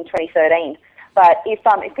in 2013. But if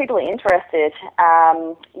people are interested,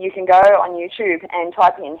 you can go on YouTube and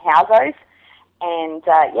type in Housos, and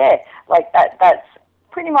that's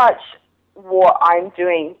pretty much what I'm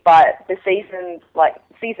doing. But the season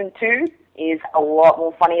 2 is a lot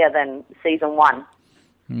more funnier than season 1.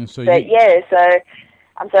 I'm sorry.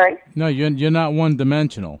 No, you're not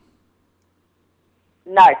one-dimensional.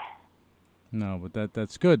 No, but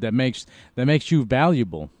that's good. That makes you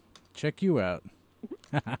valuable. Check you out.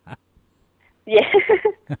 Yeah.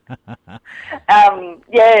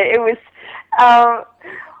 It was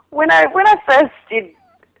when I first did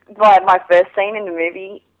my first scene in the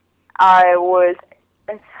movie, I was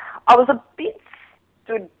a bit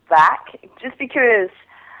stood back just because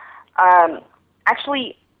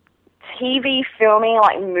actually TV filming,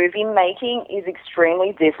 like movie making, is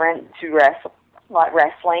extremely different to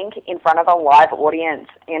wrestling in front of a live audience.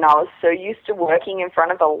 And I was so used to working in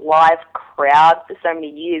front of a live crowd for so many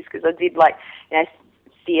years because I did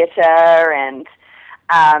theater and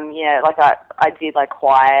I did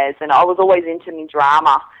choirs, and I was always into my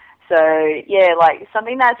drama. So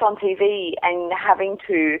something that's on TV and having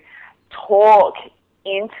to talk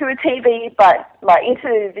into a TV, but into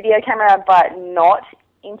the video camera, but not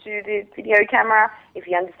into the video camera, if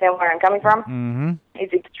you understand where I'm coming from,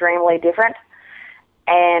 is extremely different.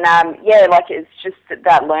 And it's just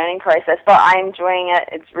that learning process. But I'm enjoying it.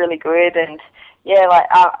 It's really good, and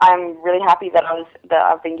I'm really happy that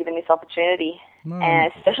I've been given this opportunity,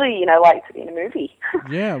 and especially to be in a movie.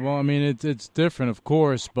 Yeah, well, I mean it's different, of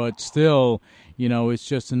course, but still, it's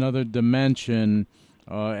just another dimension.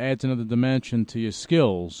 Adds another dimension to your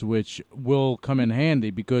skills, which will come in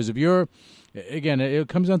handy because if you're, again, it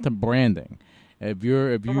comes down to branding. If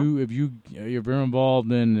you're very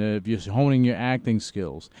involved in if you're honing your acting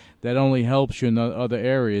skills, that only helps you in other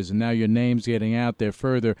areas. And now your name's getting out there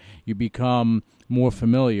further. You become more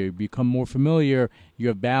familiar.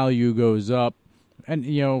 Your value goes up.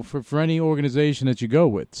 And for any organization that you go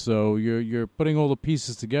with, so you're putting all the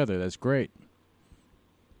pieces together. That's great.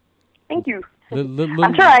 Thank you.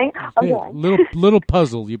 I'm trying. Little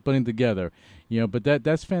puzzle you're putting together. But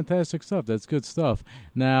that's fantastic stuff. That's good stuff.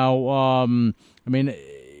 Now,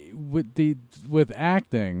 with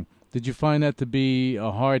acting, did you find that to be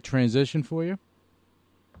a hard transition for you?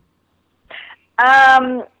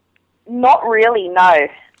 Not really, no.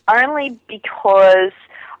 Only because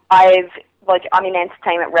I'm in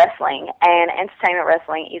entertainment wrestling, and entertainment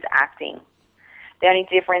wrestling is acting. The only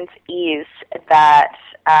difference is that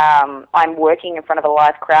I'm working in front of a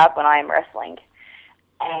live crowd when I'm wrestling.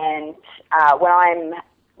 And when I'm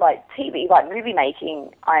TV, movie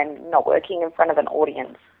making, I'm not working in front of an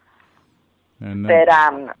audience. But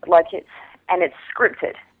it's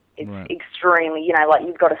scripted. It's right. Extremely,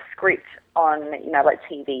 you've got a script on,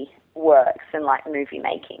 TV works and movie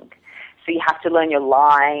making. So you have to learn your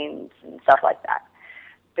lines and stuff like that.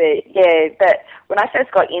 But when I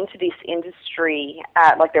first got into this industry,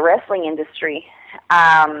 the wrestling industry,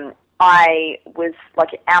 I was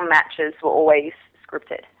our matches were always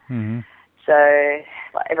scripted. Mm-hmm. So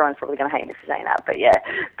everyone's probably going to hate me for saying that, but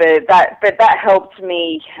that helped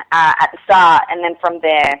me at the start, and then from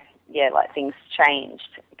there, things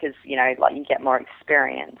changed because you get more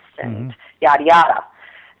experience and yada yada.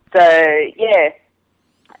 So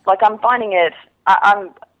I'm finding it.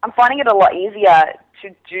 I'm finding it a lot easier to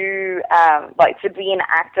do to be an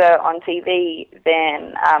actor on TV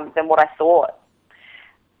than what I thought.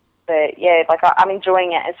 But I'm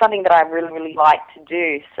enjoying it. It's something that I really, really like to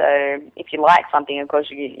do. So if you like something, of course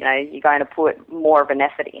you're going to put more of an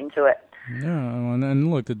effort into it. Yeah,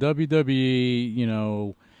 and look, the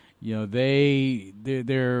WWE,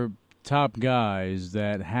 they're top guys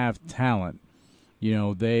that have talent.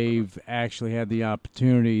 They've actually had the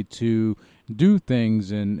opportunity to do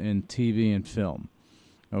things in TV and film.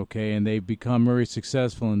 Okay, and they've become very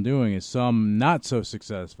successful in doing it. Some not so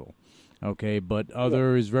successful. Okay, but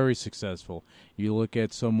others very successful. You look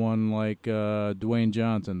at someone like Dwayne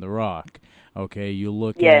Johnson, The Rock. Okay, you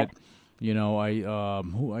look at,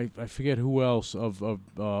 I forget who else of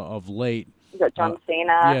late. You got John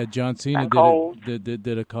Cena. Yeah, John Cena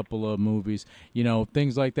did a couple of movies.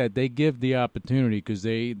 Things like that. They give the opportunity because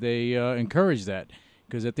they encourage that.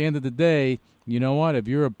 Because at the end of the day, you know what? If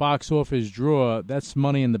you're a box office draw, that's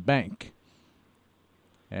money in the bank.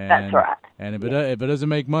 And, that's right. And if it doesn't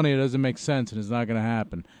make money, it doesn't make sense, and it's not going to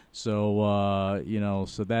happen. So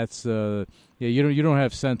so that's you don't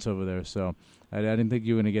have sense over there. So I didn't think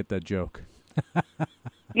you were going to get that joke.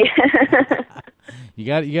 Yeah. You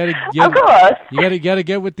got to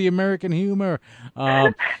get with the American humor.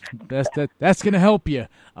 That's going to help you.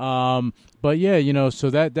 But yeah, so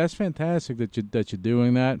that's fantastic that you're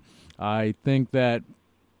doing that. I think that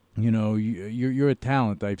you're a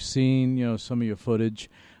talent. I've seen some of your footage.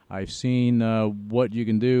 I've seen what you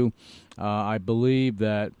can do. I believe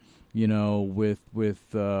that with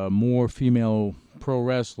more female pro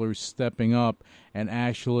wrestlers stepping up and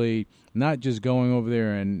actually not just going over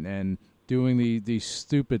there and doing these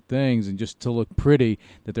stupid things and just to look pretty,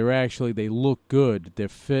 that they look good, they're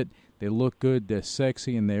fit, they look good, they're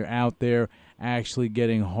sexy, and they're out there actually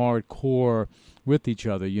getting hardcore with each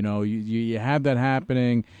other. You have that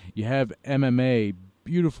happening. You have MMA,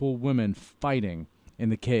 beautiful women fighting in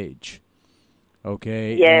the cage.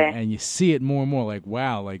 Okay, yeah, and you see it more and more. Like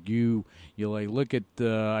wow, like you look at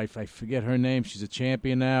I forget her name. She's a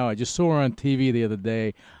champion now. I just saw her on TV the other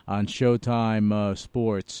day on Showtime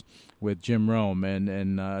Sports with Jim Rome,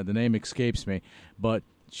 and the name escapes me. But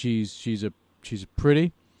she's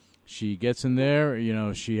pretty. She gets in there.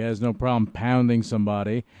 She has no problem pounding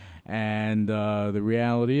somebody, and the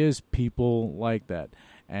reality is people like that.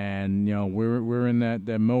 And we're in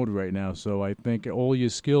that mode right now. So I think all your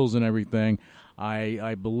skills and everything,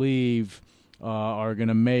 I believe, are going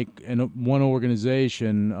to make in one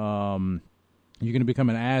organization. You're going to become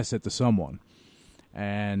an asset to someone,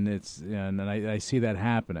 and I see that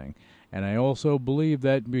happening. And I also believe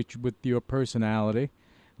that with your personality,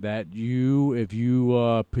 that if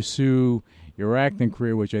you pursue your acting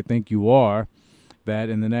career, which I think you are, that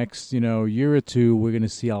in the next year or two, we're going to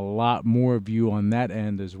see a lot more of you on that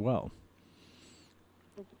end as well.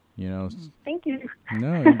 Thank you.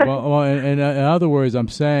 No, well, and in other words, I'm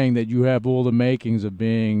saying that you have all the makings of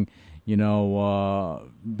being,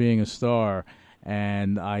 being a star,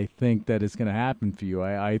 and I think that it's going to happen for you.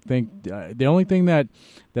 I think the only thing that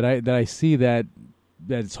I see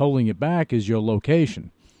that's holding you back is your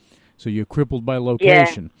location. So you're crippled by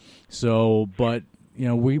location. Yeah. So, but you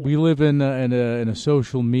know, we live in a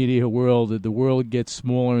social media world. That the world gets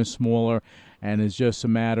smaller and smaller, and it's just a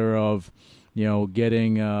matter of, you know,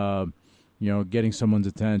 getting someone's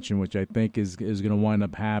attention, which I think is going to wind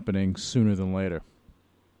up happening sooner than later.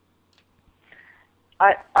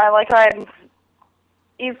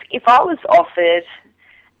 If I was offered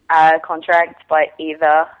a contract by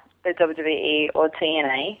either the WWE or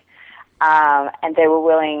TNA, and they were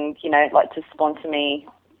willing, you know, like to sponsor me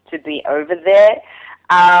to be over there,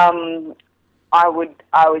 I would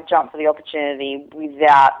jump for the opportunity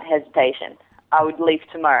without hesitation. I would leave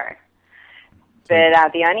tomorrow. But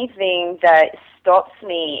the only thing that stops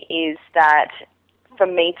me is that for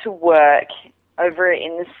me to work over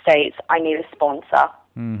in the States, I need a sponsor.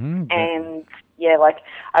 Mm-hmm. And yeah, like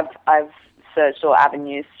I've searched all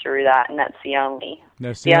avenues through that, and that's the only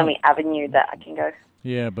avenue that I can go.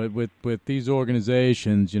 Yeah, but with these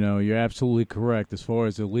organizations, you know, you're absolutely correct. As far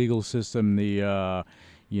as the legal system, you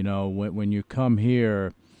know, when you come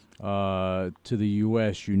here to the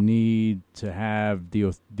U.S., you need to have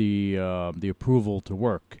the approval to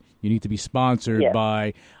work. You need to be sponsored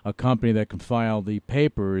by a company that can file the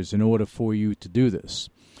papers in order for you to do this.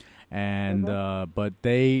 And but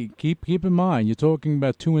they keep in mind, you're talking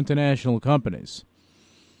about two international companies.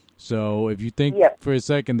 So if you think for a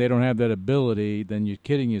second they don't have that ability, then you're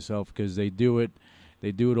kidding yourself, because they do it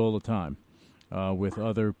all the time with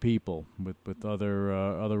other people, with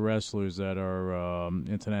other wrestlers that are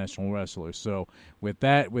international wrestlers. So with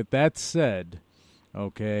that said,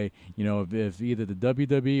 okay, you know, if either the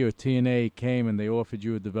WWE or TNA came and they offered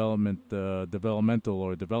you a developmental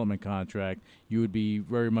or development contract, you would be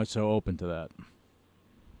very much so open to that.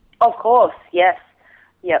 Of course, yes,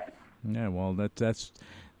 yep. Yeah, well,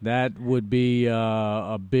 that would be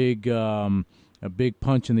a big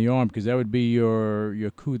punch in the arm, because that would be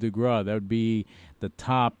your coup de grace. That would be the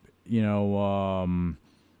top, you know,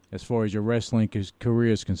 as far as your wrestling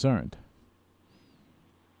career is concerned.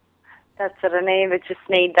 That's what I need. I just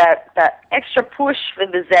need that extra push for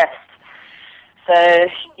the zest. So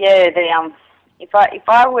yeah, if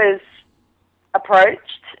I was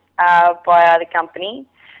approached by the company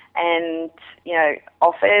and, you know,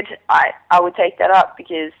 offered, I would take that up,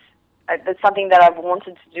 because that's something that I've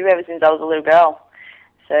wanted to do ever since I was a little girl.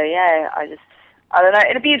 So yeah, I don't know.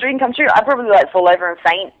 It'd be a dream come true. I'd probably like fall over and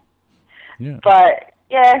faint. Yeah. But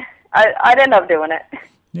yeah, I'd end up doing it.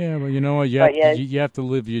 Yeah, well, you know what? You have to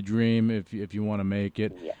live your dream if you want to make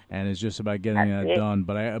it, and it's just about getting that done.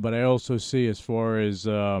 But I also see, as far as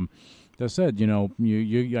I said, you know,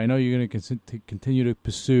 I know you're going to continue to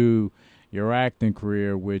pursue your acting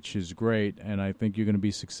career, which is great, and I think you're going to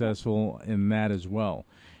be successful in that as well.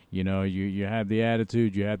 You know, you have the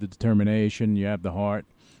attitude, you have the determination, you have the heart,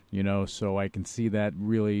 you know, so I can see that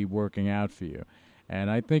really working out for you. And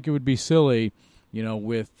I think it would be silly, you know,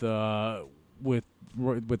 with the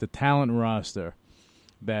talent roster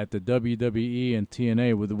that the WWE and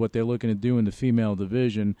TNA, with what they're looking to do in the female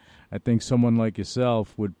division, I think someone like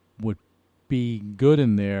yourself would be good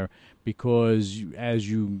in there, because as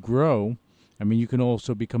you grow, I mean, you can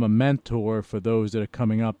also become a mentor for those that are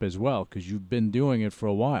coming up as well, because you've been doing it for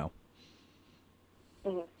a while.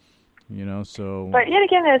 Mm-hmm. You know, so. But yet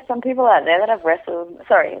again, there's some people out there that have wrestled.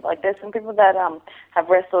 There's some people that have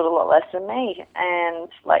wrestled a lot less than me, and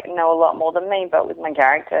know a lot more than me. But with my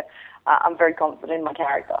character, I'm very confident in my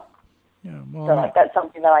character. Yeah, well, so that's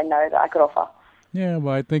something that I know that I could offer. Yeah,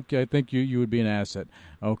 well, I think you would be an asset.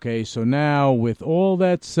 Okay, so now with all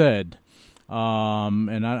that said,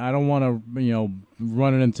 and I don't want to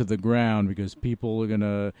run it into the ground, because people are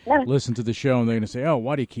gonna listen to the show and they're gonna say, "Oh,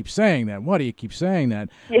 why do you keep saying that? Why do you keep saying that?"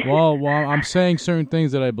 Yeah. Well, I'm saying certain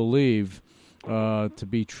things that I believe to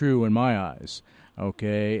be true in my eyes.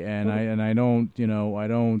 Okay, and I don't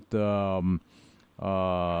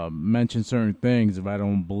mention certain things if I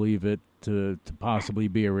don't believe it to possibly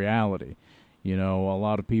be a reality. You know, a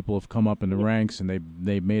lot of people have come up in the ranks and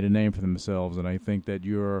they've made a name for themselves, and I think that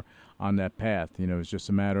you're on that path. You know, it's just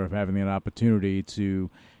a matter of having an opportunity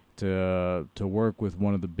to work with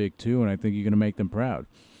one of the big two, and I think you're going to make them proud.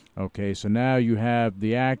 Okay, so now you have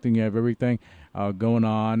the acting, you have everything going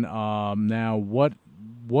on. Now, what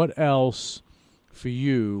else for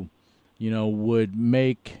you, would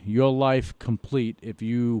make your life complete if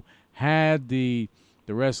you had the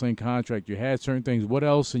wrestling contract, you had certain things? What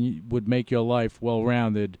else would make your life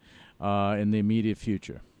well-rounded in the immediate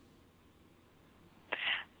future?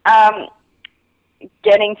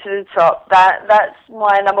 Getting to the top. That's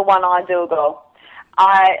my number one ideal goal.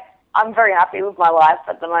 I'm very happy with my life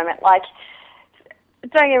at the moment. Like,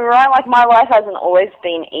 don't get me wrong, like, my life hasn't always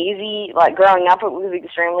been easy. Like, growing up, it was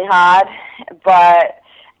extremely hard. But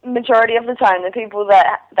majority of the time, the people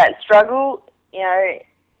that struggle, you know,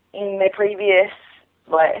 in their previous,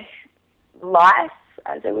 like, life,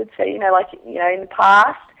 as I would say, you know, like, you know, in the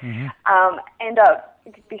past, end up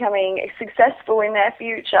becoming successful in their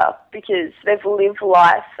future because they've lived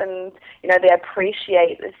life and, you know, they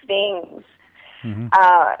appreciate the things,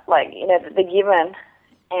 like, you know, that they're given.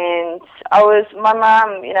 And my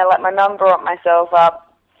mum, you know, like, my mum brought myself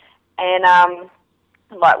up, and,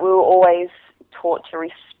 like, we were always taught to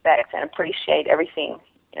respect and appreciate everything,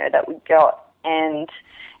 you know, that we got. And,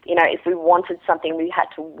 you know, if we wanted something, we had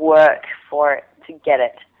to work for it to get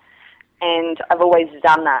it. And I've always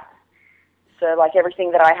done that. So, like,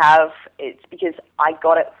 everything that I have, it's because I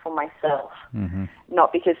got it for myself,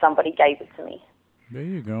 not because somebody gave it to me. There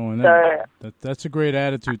you go, and So, that's a great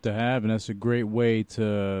attitude to have, and that's a great way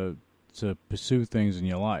to pursue things in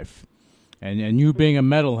your life. And you being a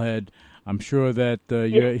metalhead, I'm sure that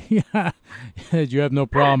you have no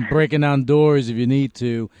problem breaking down doors if you need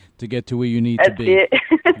to get to where you need to be.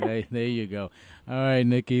 Hey, there you go. All right,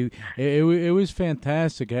 Nikki, it was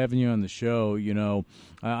fantastic having you on the show. You know,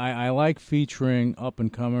 I like featuring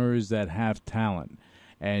up-and-comers that have talent.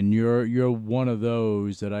 And you're one of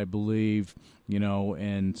those that I believe, you know,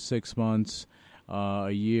 in 6 months,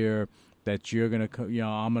 a year, that you're gonna, you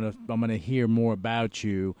know, I'm gonna hear more about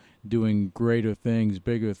you doing greater things,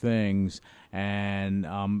 bigger things, and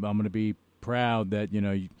I'm gonna be proud that, you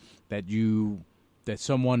know, that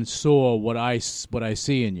someone saw what I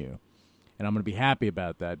see in you, and I'm gonna be happy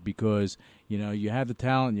about that because, you know, you have the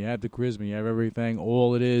talent, you have the charisma, you have everything.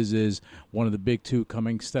 All it is one of the big two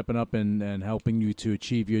stepping up and helping you to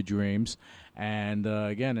achieve your dreams. And,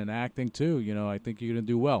 again, in acting, too, you know, I think you're going to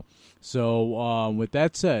do well. So with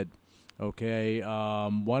that said, okay,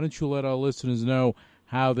 why don't you let our listeners know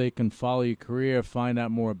how they can follow your career, find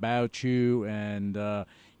out more about you, and,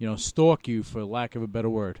 you know, stalk you, for lack of a better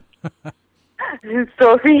word.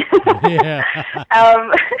 Stalking. Yeah.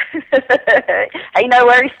 Hey, no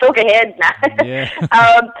worries, stalk ahead. Yeah.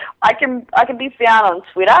 I can be found on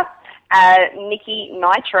Twitter at Niki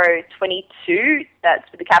Nitro 22.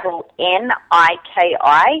 That's with the capital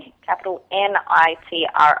Niki, capital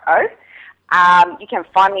Nitro. You can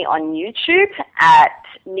find me on YouTube at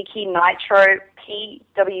Niki Nitro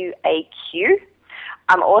PWAQ.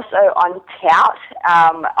 I'm also on Tout.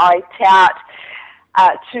 I tout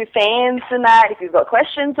to fans and that. If you've got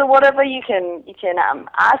questions or whatever, you can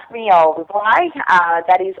ask me. I'll reply.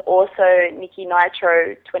 That is also Niki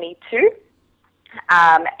Nitro 22.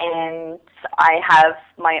 And I have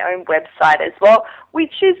my own website as well,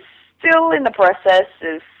 which is still in the process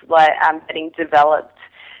of getting developed.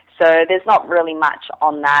 So there's not really much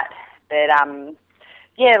on that. But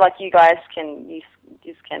yeah, like, you guys can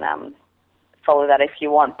follow that if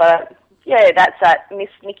you want. But yeah, that's at Miss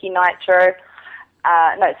Niki Nitro.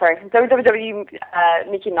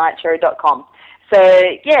 www.nikinitro.com. So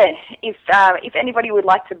yeah, if anybody would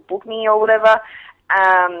like to book me or whatever,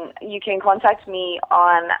 you can contact me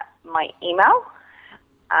on my email,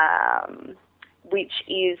 which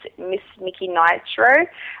is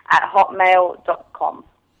missnikinitro@hotmail.com.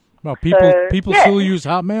 Well, people still use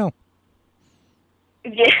Hotmail.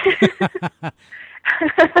 Yeah.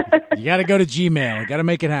 You got to go to Gmail. You got to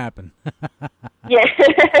make it happen. Yeah.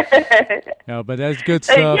 No, but that's good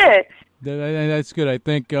stuff. Yeah. That's good. I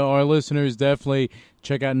think our listeners definitely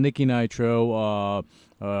check out Niki Nitro.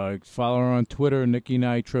 Follow her on Twitter, Niki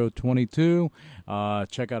Nitro 22.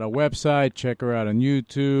 Check out our website. Check her out on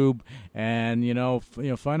YouTube, and you know,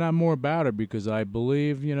 find out more about her, because I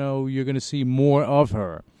believe, you know, you're going to see more of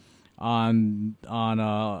her on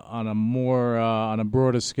a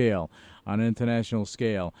broader scale, on an international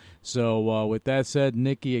scale. So with that said,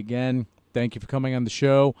 Nikki, again, thank you for coming on the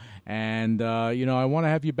show, and you know, I want to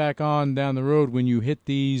have you back on down the road when you hit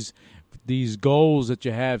these goals that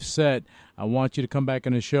you have set. I want you to come back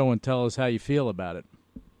on the show and tell us how you feel about it.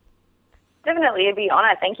 Definitely, it'd be an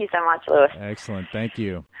honor. Thank you so much, Louis. Excellent, thank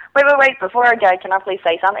you. Wait. Before I go, can I please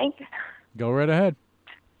say something? Go right ahead.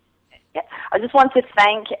 Yeah, I just want to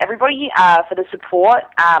thank everybody for the support,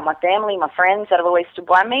 my family, my friends that have always stood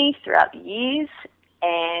by me throughout the years.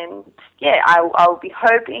 And, yeah, I'll be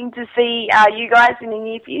hoping to see you guys in the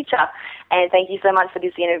near future. And thank you so much for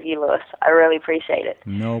this interview, Louis. I really appreciate it.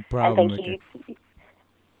 No problem, and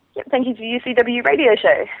thank you to UCW Radio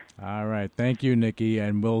Show. All right. Thank you, Nikki.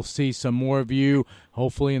 And we'll see some more of you,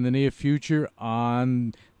 hopefully in the near future,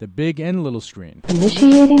 on the big and little screen.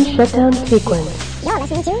 Initiating shutdown sequence. You're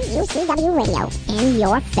listening to UCW Radio. In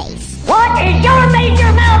your face. What is your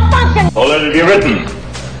major malfunction? So let it be written.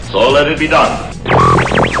 So let it be done.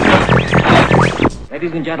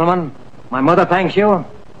 Ladies and gentlemen, my mother thanks you,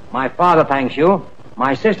 my father thanks you,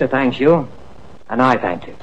 my sister thanks you, and I thank you.